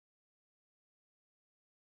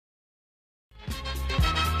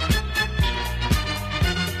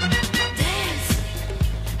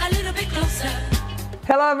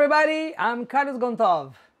Hello everybody, I'm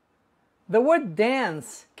Gontow. The word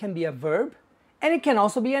dance can be a verb and it can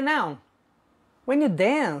also be a noun. When you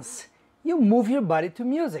dance, you move your body to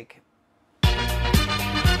music.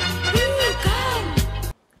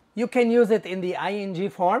 You can use it in the ing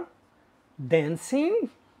form, dancing.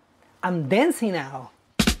 I'm dancing now.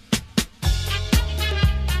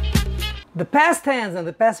 The past tense and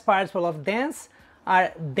the past participle of dance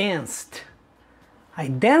are danced. I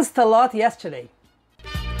danced a lot yesterday.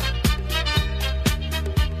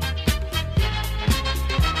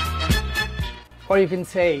 Or you can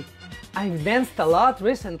say, I've danced a lot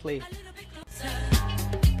recently.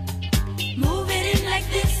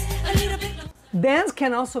 Dance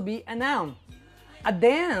can also be a noun. A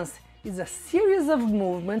dance is a series of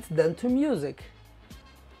movements done to music.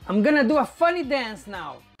 I'm gonna do a funny dance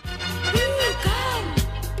now.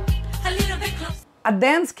 A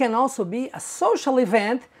dance can also be a social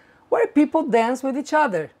event where people dance with each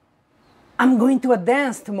other. I'm going to a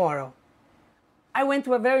dance tomorrow. I went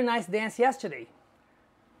to a very nice dance yesterday.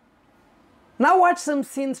 Now watch some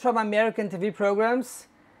scenes from American TV programs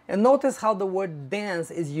and notice how the word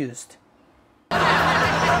dance is used. Are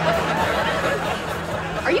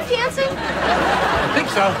you dancing? I think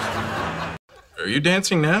so. Are you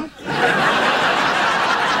dancing now?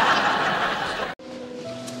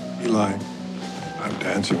 Eli, I'm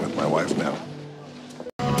dancing with my wife now.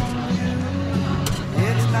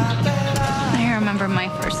 I remember my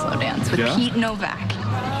first slow dance with Pete Novak.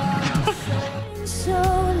 So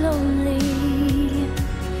lonely.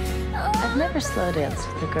 I've never slow danced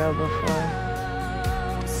with a girl before.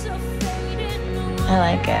 I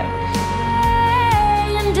like it.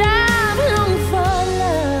 And I'm long for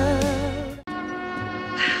love.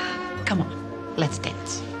 Come on, let's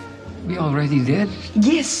dance. We already did?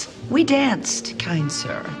 Yes, we danced, kind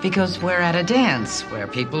sir, because we're at a dance where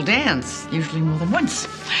people dance, usually more than once.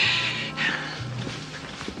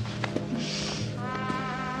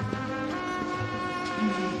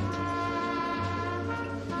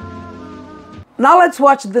 Now let's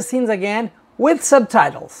watch the scenes again with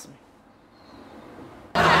subtitles.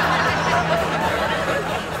 Are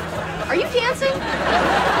you dancing?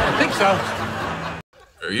 I think so.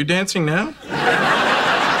 Are you dancing now?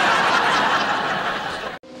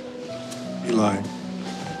 Eli,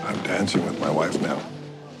 I'm dancing with my wife now.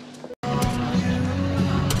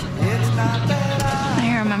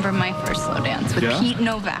 I remember my first slow dance with Pete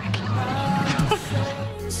Novak.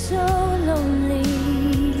 So lonely.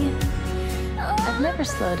 I've never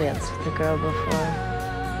slow danced with a girl before.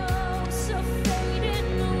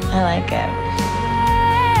 I like it.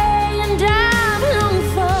 And I'm long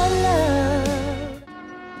for love.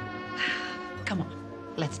 Come on,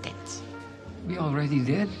 let's dance. We already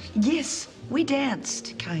did? Yes, we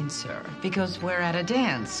danced, kind sir, because we're at a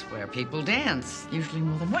dance where people dance, usually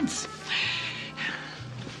more than once.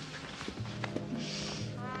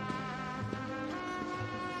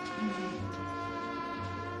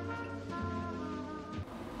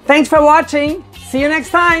 Thanks for watching. See you next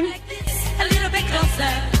time.